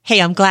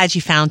Hey, I'm glad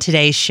you found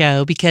today's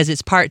show because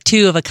it's part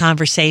 2 of a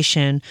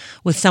conversation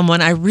with someone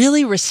I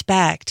really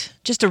respect,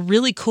 just a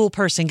really cool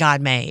person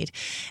God made.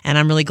 And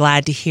I'm really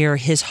glad to hear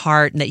his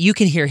heart and that you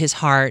can hear his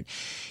heart.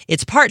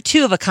 It's part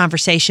 2 of a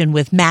conversation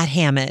with Matt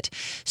Hammitt.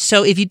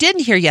 So if you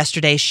didn't hear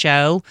yesterday's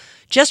show,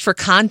 just for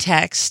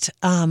context,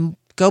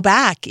 go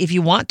back if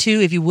you want to,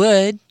 if you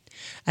would.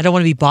 I don't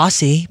want to be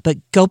bossy, but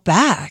go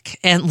back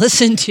and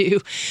listen to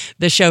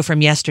the show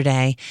from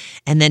yesterday.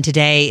 And then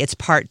today it's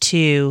part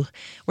 2.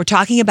 We're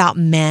talking about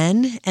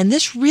men, and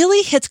this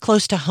really hits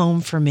close to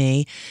home for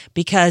me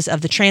because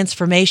of the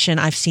transformation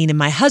I've seen in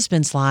my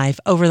husband's life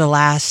over the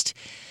last,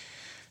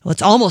 well,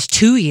 it's almost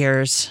 2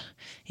 years.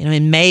 You know,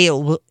 in May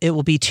it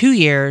will be 2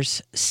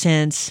 years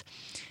since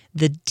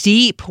the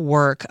deep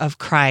work of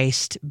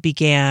Christ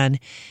began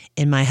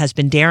in my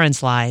husband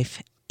Darren's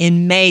life.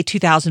 In May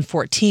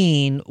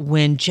 2014,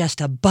 when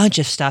just a bunch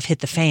of stuff hit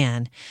the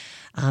fan,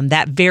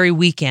 that very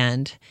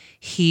weekend,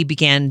 he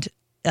began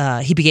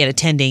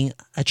attending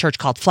a church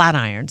called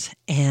Flatirons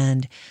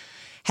and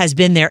has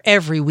been there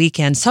every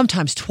weekend,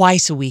 sometimes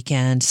twice a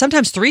weekend,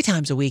 sometimes 3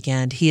 times a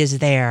weekend. He is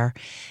there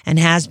and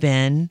has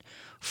been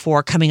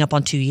for coming up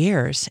on 2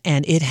 years.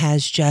 And it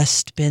has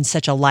just been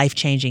such a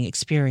life-changing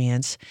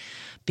experience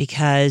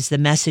because the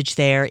message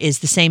there is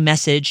the same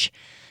message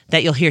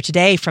that you'll hear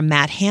today from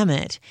Matt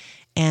Hammitt.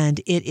 And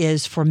it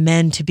is for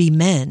men to be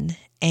men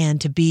and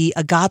to be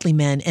a godly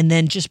man, and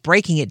then just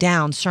breaking it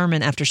down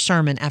sermon after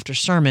sermon after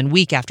sermon,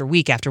 week after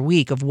week after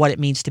week of what it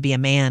means to be a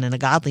man and a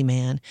godly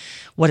man,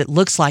 what it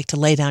looks like to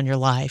lay down your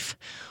life.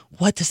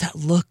 What does that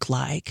look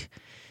like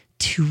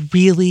to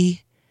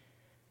really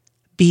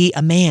be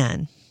a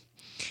man?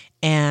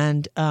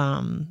 And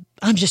I'm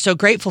just so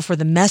grateful for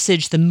the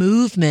message, the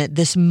movement,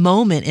 this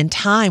moment in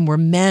time where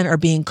men are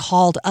being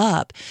called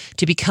up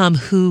to become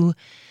who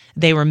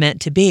they were meant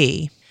to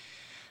be.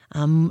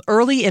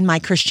 Early in my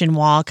Christian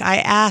walk, I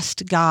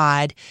asked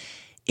God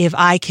if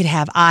I could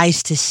have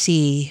eyes to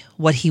see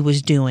what he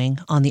was doing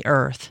on the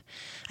earth.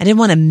 I didn't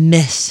want to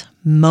miss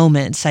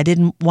moments. I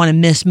didn't want to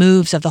miss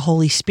moves of the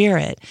Holy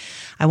Spirit.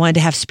 I wanted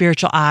to have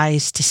spiritual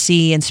eyes to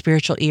see and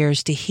spiritual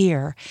ears to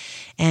hear.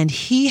 And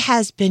he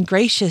has been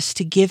gracious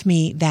to give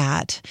me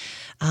that.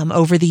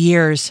 Over the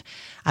years,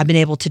 I've been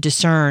able to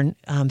discern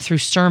through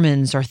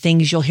sermons or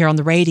things you'll hear on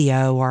the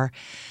radio or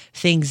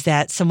things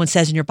that someone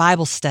says in your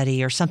Bible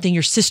study or something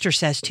your sister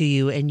says to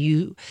you, and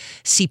you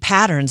see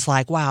patterns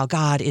like, wow,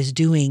 God is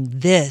doing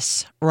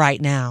this right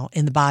now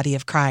in the body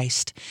of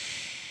Christ.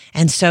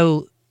 And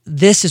so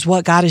this is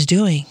what God is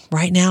doing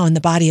right now in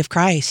the body of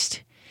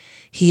Christ.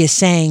 He is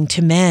saying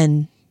to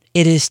men,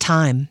 it is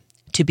time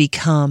to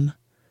become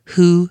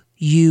who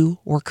you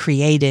were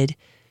created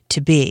to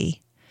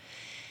be.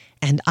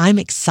 And I'm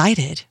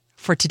excited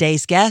for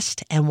today's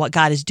guest and what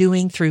God is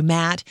doing through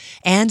Matt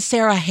and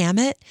Sarah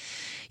Hammitt.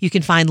 You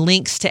can find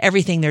links to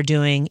everything they're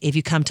doing if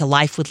you come to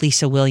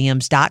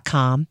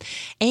lifewithlisawilliams.com.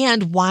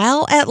 And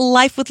while at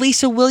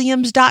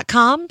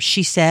lifewithlisawilliams.com,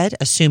 she said,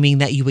 assuming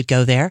that you would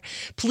go there,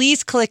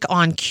 please click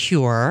on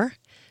Cure.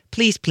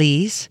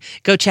 Please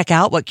go check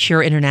out what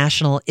Cure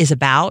International is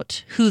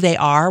about, who they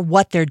are,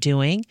 what they're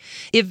doing.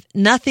 If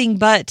nothing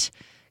but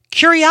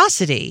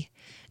curiosity,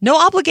 no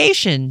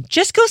obligation,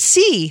 just go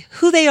see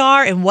who they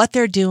are and what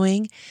they're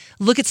doing.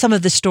 Look at some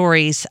of the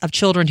stories of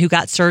children who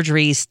got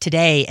surgeries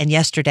today and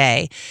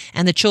yesterday,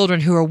 and the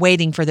children who are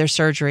waiting for their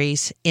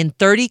surgeries in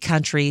 30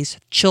 countries,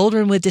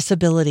 children with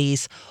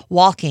disabilities,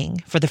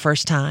 walking for the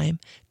first time,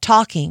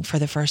 talking for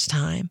the first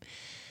time,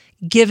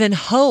 given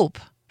hope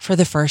for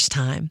the first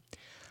time.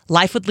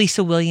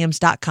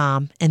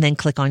 LifeWithLisaWilliams.com, and then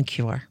click on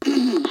Cure.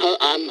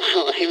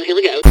 Here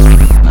we go.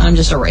 I'm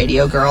just a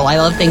radio girl. I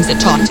love things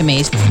that talk to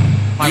me.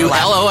 You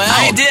LOL.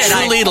 I did.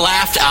 Truly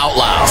laughed out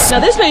loud. Now,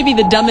 this may be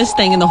the dumbest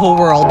thing in the whole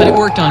world, but it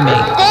worked on me.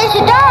 There's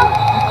a dog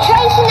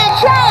chasing a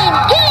train.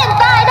 Get him,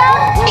 Fido.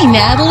 Hey,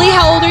 Natalie,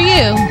 how old are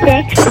you?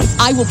 6.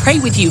 I will pray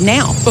with you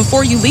now.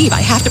 Before you leave, I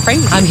have to pray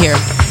with you. I'm here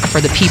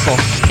for the people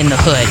in the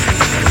hood.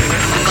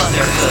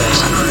 Other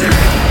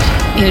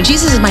hood. You know,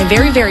 Jesus is my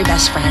very, very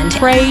best friend.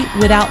 Pray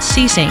without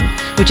ceasing,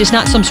 which is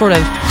not some sort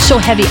of so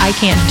heavy I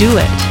can't do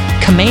it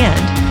command.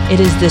 It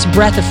is this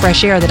breath of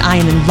fresh air that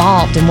I am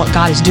involved in what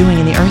God is doing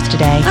in the earth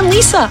today. I'm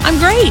Lisa. I'm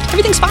great.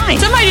 Everything's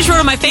fine. Somebody just wrote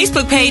on my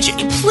Facebook page,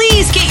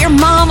 please get your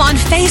mom on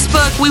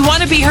Facebook. We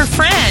want to be her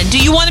friend. Do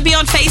you want to be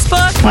on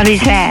Facebook? What is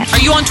that? Are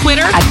you on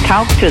Twitter? I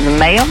talked to the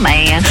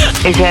mailman.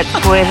 Is that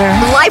Twitter?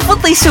 Life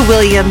with Lisa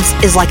Williams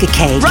is like a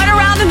cake. Run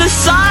around in the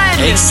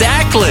sun.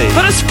 Exactly.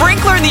 Put a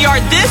sprinkler in the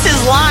yard. This is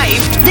life.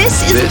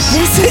 This is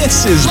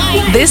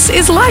life. This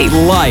is life.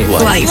 Life.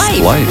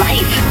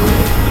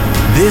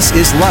 This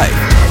is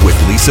Life with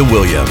Lisa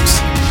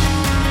Williams.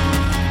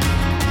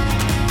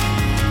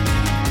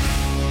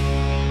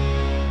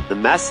 The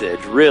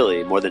message,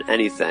 really, more than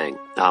anything,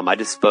 I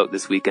just spoke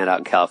this weekend out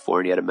in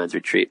California at a men's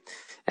retreat,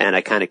 and I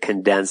kind of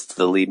condensed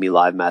the Lead Me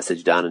Live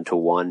message down into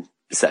one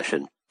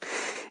session.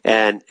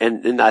 And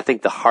I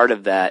think the heart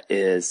of that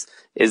is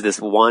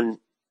this one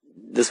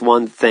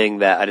thing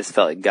that I just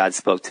felt like God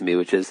spoke to me,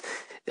 which is,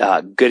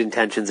 good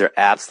intentions are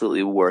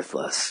absolutely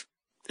worthless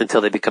until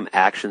they become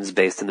actions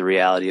based on the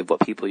reality of what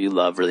people you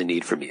love really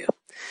need from you.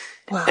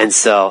 Wow. And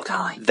so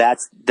Golly.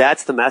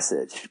 that's the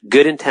message.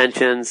 Good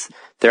intentions.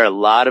 There are a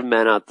lot of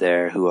men out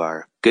there who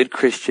are good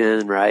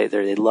Christian, right?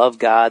 They love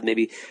God.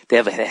 Maybe they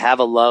have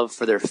a love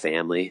for their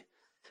family.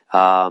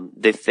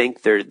 They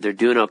think they're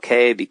doing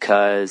okay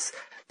because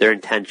their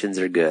intentions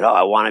are good. Oh,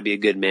 I want to be a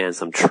good man,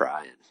 so I'm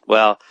trying.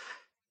 Well,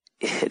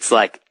 it's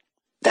like,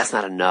 that's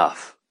not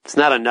enough. It's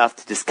not enough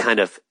to just kind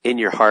of in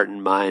your heart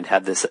and mind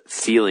have this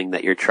feeling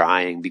that you're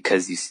trying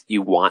because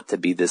you want to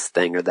be this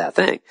thing or that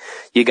thing.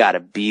 You got to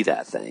be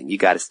that thing. You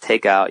got to you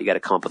got to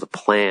come up with a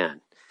plan.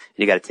 And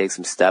you got to take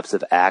some steps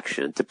of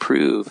action to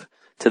prove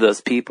to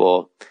those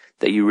people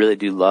that you really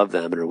do love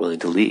them and are willing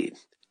to lead.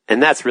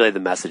 And that's really the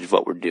message of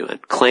what we're doing.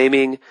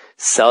 Claiming,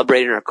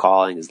 celebrating our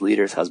calling as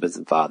leaders, husbands,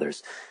 and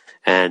fathers.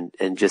 And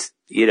just,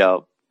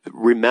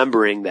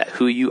 remembering that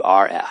who you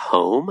are at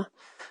home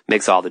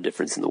makes all the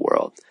difference in the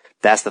world.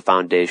 That's the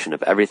foundation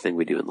of everything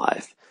we do in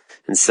life.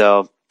 And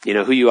so,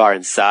 who you are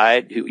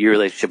inside, your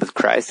relationship with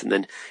Christ, and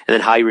then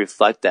how you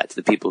reflect that to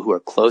the people who are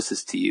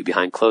closest to you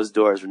behind closed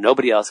doors where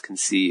nobody else can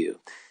see you.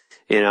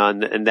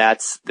 And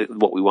that's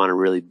what we want to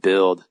really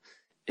build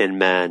in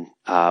men,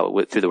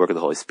 through the work of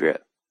the Holy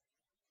Spirit.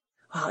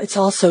 Wow, it's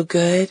all so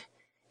good.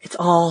 It's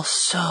all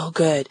so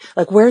good.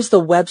 Like, where's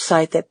the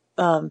website that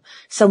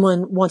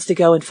someone wants to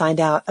go and find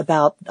out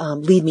about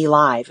Lead Me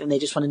Live, and they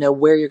just want to know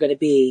where you're going to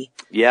be?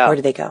 Yeah. Where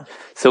do they go?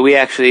 So we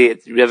have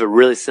a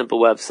really simple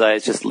website.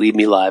 It's just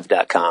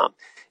leadmelive.com.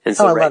 And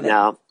so right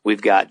now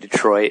we've got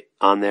Detroit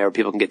on there where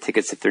people can get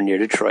tickets if they're near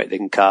Detroit. They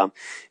can come.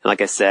 And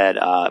like I said,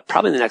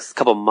 probably in the next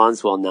couple of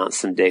months we'll announce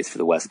some dates for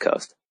the West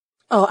Coast.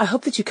 Oh, I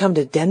hope that you come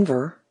to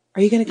Denver.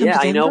 Are you going to come to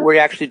Denver? Yeah, we're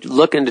actually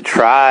looking to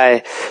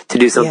try to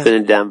do something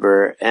in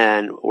Denver,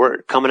 and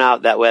we're coming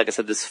out that way. Like I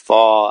said, this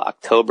fall,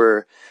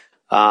 October.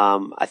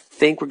 I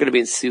think we're going to be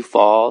in Sioux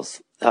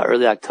Falls,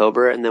 early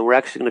October, and then we're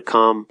actually going to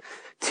come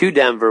to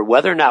Denver.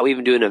 Whether or not we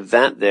even do an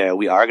event there,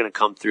 we are going to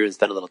come through and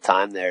spend a little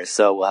time there.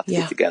 So we'll have to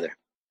get together.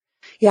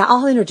 Yeah,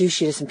 I'll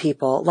introduce you to some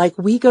people. Like,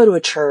 we go to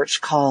a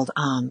church called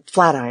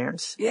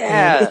Flatirons.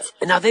 Yeah.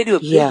 And now they do a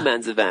big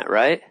men's event,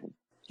 right?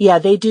 Yeah,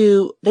 they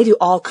do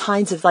all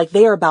kinds of, like,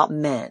 they are about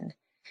men.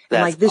 That's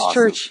and like, this awesome.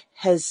 church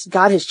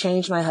God has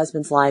changed my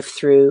husband's life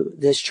through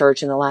this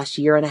church in the last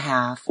year and a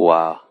half.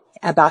 Wow.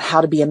 About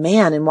how to be a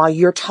man. And while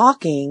you're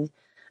talking,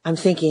 I'm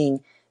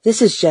thinking,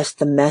 this is just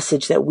the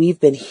message that we've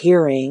been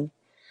hearing.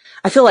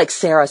 I feel like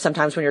Sarah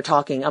sometimes when you're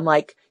talking. I'm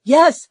like,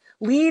 yes,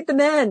 lead the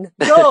men.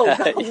 Go,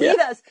 lead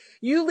us.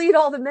 You lead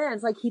all the men.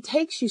 It's like he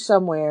takes you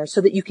somewhere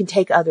so that you can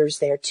take others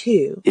there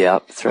too. Yeah,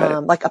 that's right.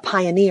 Like a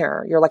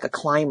pioneer. You're like a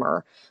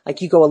climber.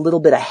 Like, you go a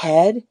little bit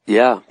ahead.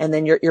 Yeah. And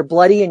then you're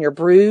bloody and you're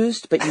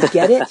bruised, but you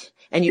get it.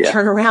 And you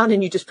turn around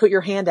and you just put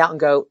your hand out and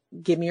go,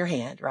 give me your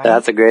hand, right?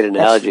 That's a great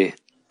analogy.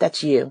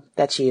 That's you.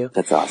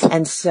 That's awesome.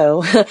 And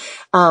so,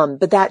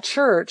 but that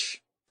church,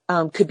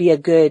 could be a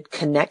good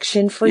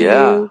connection for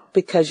you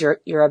because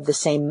you're of the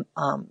same,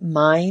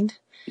 mind.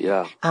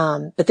 Yeah.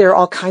 But there are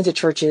all kinds of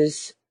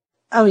churches.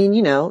 I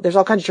mean, there's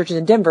all kinds of churches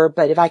in Denver,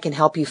 but if I can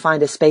help you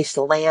find a space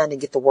to land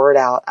and get the word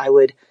out, I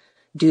would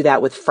do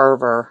that with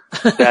fervor.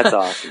 That's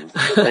awesome.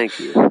 Thank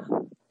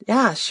you.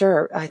 Yeah,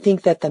 sure. I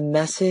think that the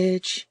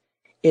message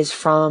is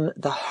from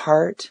the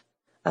heart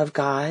of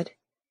God.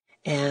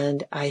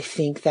 And I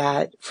think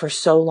that for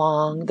so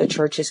long, the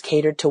church has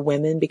catered to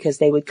women because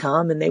they would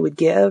come and they would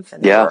give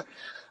and they were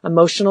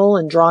emotional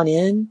and drawn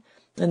in.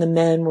 And the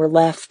men were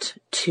left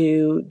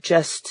to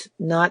just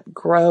not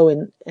grow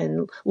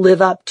and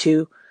live up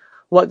to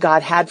what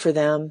God had for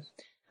them,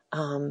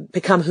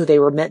 become who they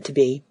were meant to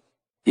be.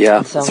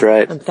 Yeah, so that's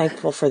right. I'm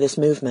thankful for this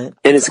movement.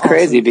 And it's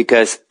crazy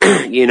because,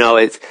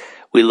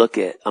 we look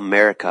at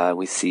America and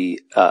we see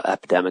an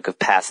epidemic of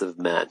passive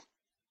men.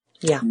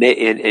 Yeah.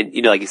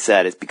 And like you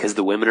said, it's because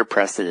the women are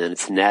pressing in.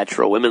 It's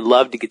natural. Women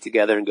love to get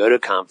together and go to a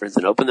conference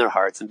and open their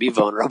hearts and be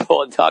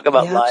vulnerable and talk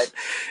about life.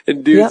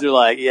 And dudes are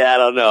like, I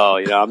don't know.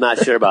 I'm not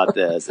sure about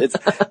this.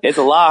 It's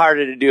a lot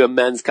harder to do a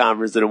men's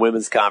conference than a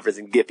women's conference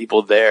and get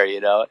people there,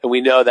 And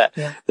we know that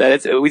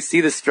we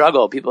see the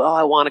struggle. People,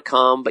 I want to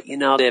come, but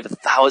they have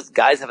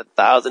guys have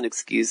 1,000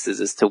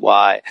 excuses as to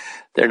why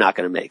they're not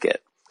going to make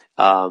it.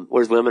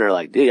 Whereas women are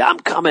like, dude, I'm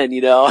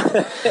coming,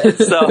 but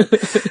it's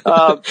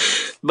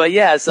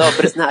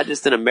not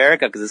just in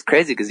America because it's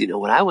crazy because,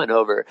 when I went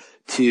over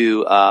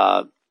to,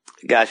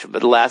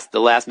 the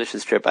last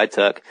missions trip I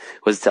took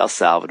was to El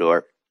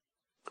Salvador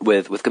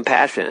with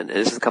Compassion. And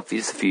this is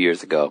just a few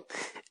years ago.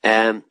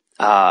 And,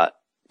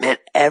 man,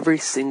 every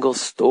single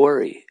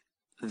story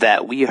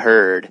that we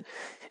heard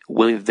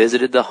when we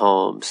visited the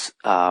homes,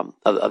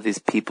 of these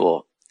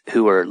people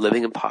who were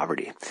living in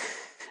poverty,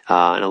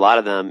 and a lot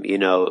of them,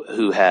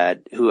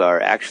 who are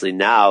actually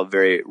now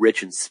very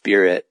rich in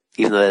spirit,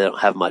 even though they don't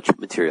have much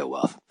material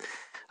wealth.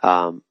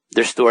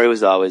 Their story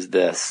was always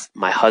this: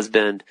 my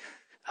husband,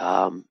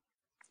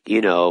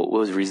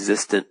 was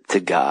resistant to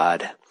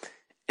God,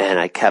 and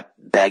I kept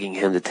begging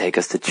him to take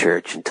us to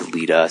church and to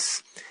lead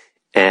us.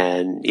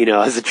 And, you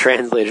know, as the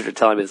translators are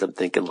telling me this, I'm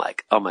thinking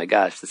like, oh my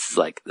gosh, this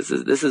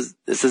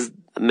is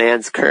a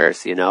man's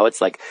curse. You know,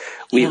 it's like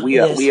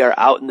we are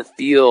out in the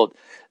field.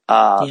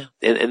 And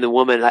the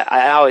woman,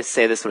 I always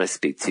say this when I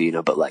speak to, you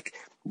know, but like,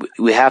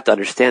 we have to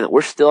understand that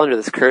we're still under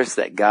this curse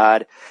that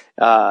God,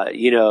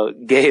 you know,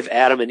 gave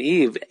Adam and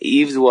Eve.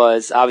 Eve's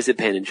was obviously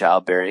pain in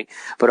childbearing,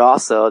 but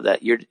also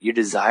that your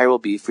desire will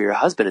be for your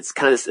husband. It's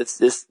kind of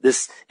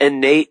this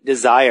innate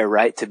desire,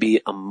 right? To be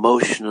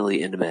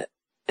emotionally intimate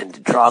and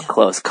to draw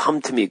close,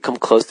 come to me, come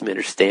close to me,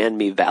 understand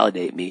me,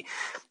 validate me.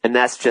 And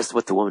that's just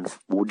what the woman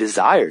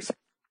desires.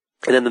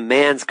 And then the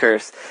man's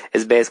curse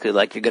is basically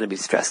like, you're going to be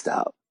stressed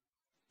out.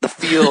 The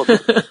field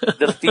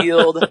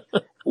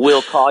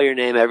will call your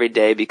name every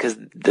day because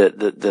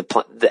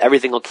the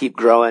everything will keep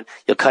growing.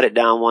 You'll cut it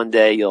down one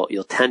day,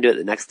 you'll tend to it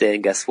the next day,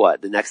 and guess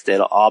what? The next day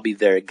it'll all be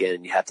there again,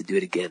 and you have to do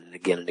it again and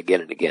again and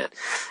again and again.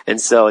 And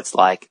so it's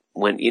like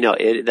when, you know,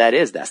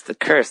 that's the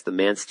curse. The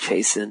man's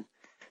chasing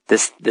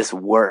this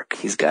work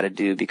he's got to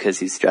do because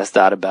he's stressed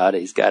out about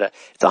it.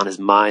 It's on his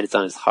mind, it's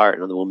on his heart,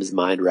 and on the woman's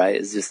mind, right?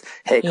 It's just,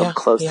 hey, come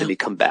close to me,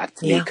 come back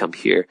to me, come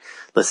here,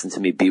 listen to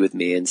me, be with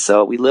me. And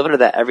so we live under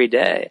that every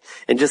day.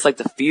 And just like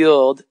the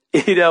field,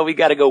 you know, we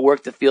got to go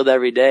work the field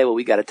every day. Well,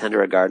 we got to tend to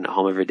our garden at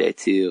home every day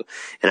too.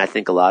 And I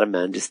think a lot of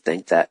men just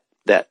think that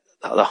the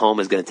home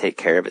is going to take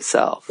care of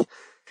itself.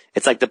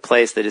 It's like the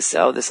place that is,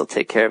 this will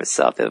take care of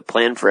itself. They have a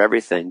plan for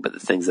everything, but the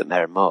things that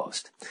matter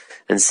most.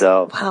 And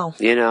so,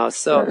 you know,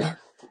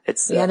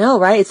 it's, I know,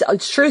 right?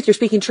 It's truth. You're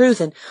speaking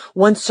truth. And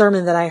one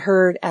sermon that I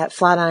heard at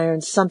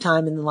Flatiron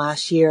sometime in the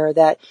last year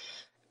that,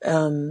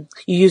 you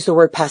used the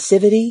word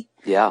passivity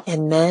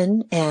and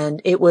men.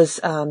 And it was,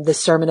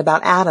 this sermon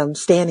about Adam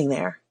standing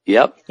there.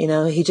 Yep. You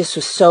know, he just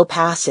was so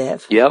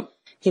passive. Yep.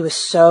 He was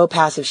so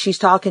passive. She's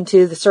talking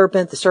to the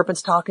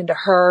serpent's talking to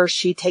her.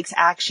 She takes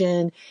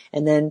action,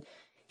 and then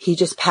he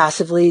just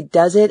passively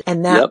does it.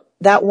 And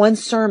that one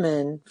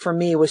sermon for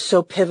me was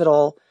so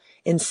pivotal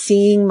in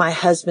seeing my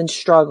husband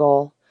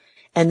struggle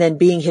and then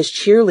being his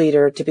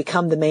cheerleader to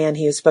become the man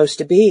he is supposed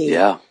to be.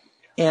 Yeah.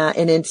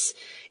 And it's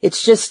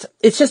just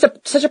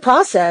such a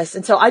process.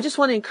 And so I just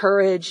want to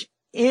encourage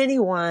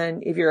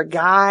anyone, if you're a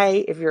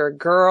guy, if you're a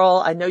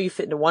girl, I know you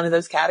fit into one of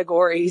those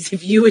categories.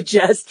 If you would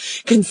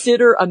just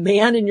consider a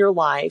man in your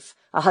life,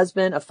 a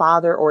husband, a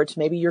father, or it's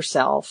maybe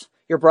yourself,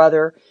 your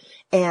brother,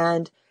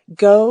 and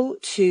go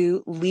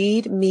to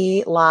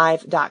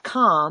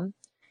leadmelive.com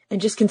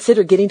and just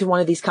consider getting to one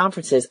of these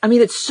conferences. I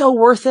mean, it's so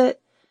worth it.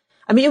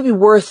 I mean, it'd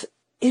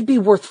be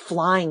worth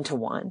flying to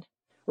one,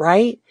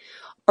 right?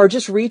 Or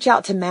just reach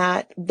out to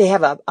Matt. They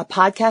have a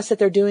podcast that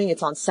they're doing.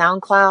 It's on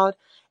SoundCloud.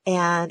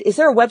 And is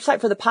there a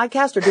website for the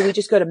podcast, or do we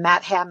just go to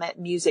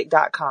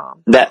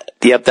matthammittmusic.com?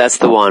 That's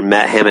the one,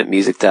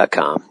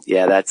 matthammittmusic.com.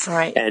 Yeah, that's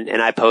right. And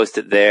I post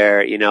it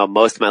there. You know,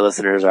 most of my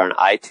listeners are on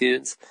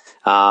iTunes.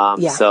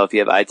 So if you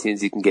have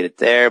iTunes, you can get it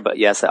there. But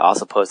yes, I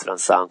also post it on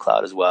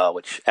SoundCloud as well,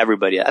 which I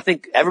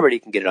think everybody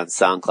can get it on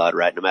SoundCloud,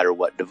 right? No matter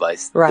what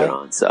device they're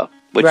on. So,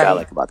 which I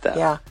like about that.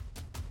 Yeah.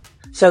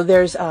 So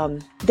there's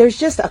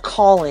just a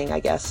calling, I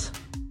guess,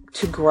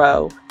 to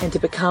grow and to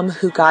become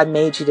who God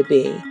made you to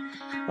be.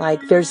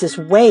 Like there's this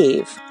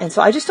wave. And so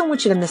I just don't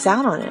want you to miss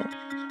out on it.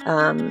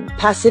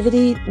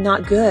 Passivity,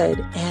 not good.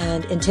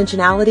 And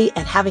intentionality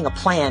and having a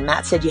plan.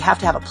 Matt said you have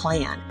to have a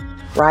plan,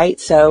 right?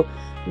 So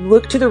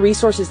look to the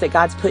resources that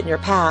God's put in your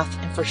path.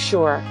 And for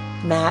sure,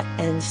 Matt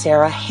and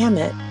Sarah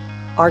Hammitt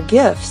are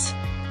gifts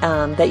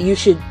that you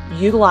should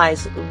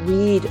utilize,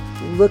 read,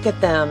 look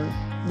at them,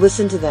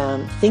 listen to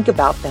them, think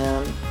about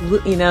them,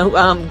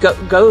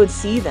 go and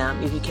see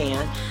them if you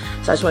can.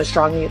 So I just want to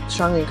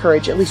strongly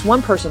encourage at least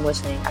one person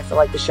listening. I feel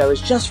like the show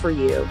is just for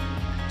you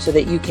so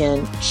that you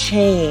can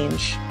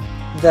change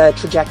the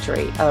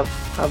trajectory of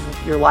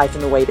your life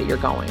and the way that you're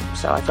going.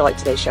 So I feel like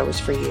today's show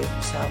was for you.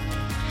 So,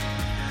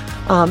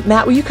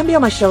 Matt, will you come be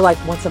on my show like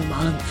once a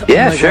month?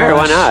 Yeah, sure.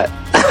 Why not?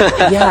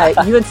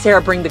 Yeah, you and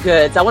Sarah bring the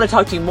goods. I want to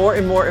talk to you more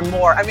and more and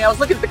more. I mean, I was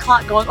looking at the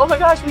clock going, oh my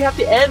gosh, we have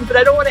to end, but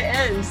I don't want to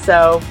end.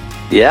 So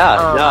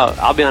yeah, no,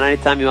 I'll be on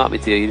anytime you want me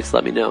to. You just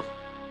let me know.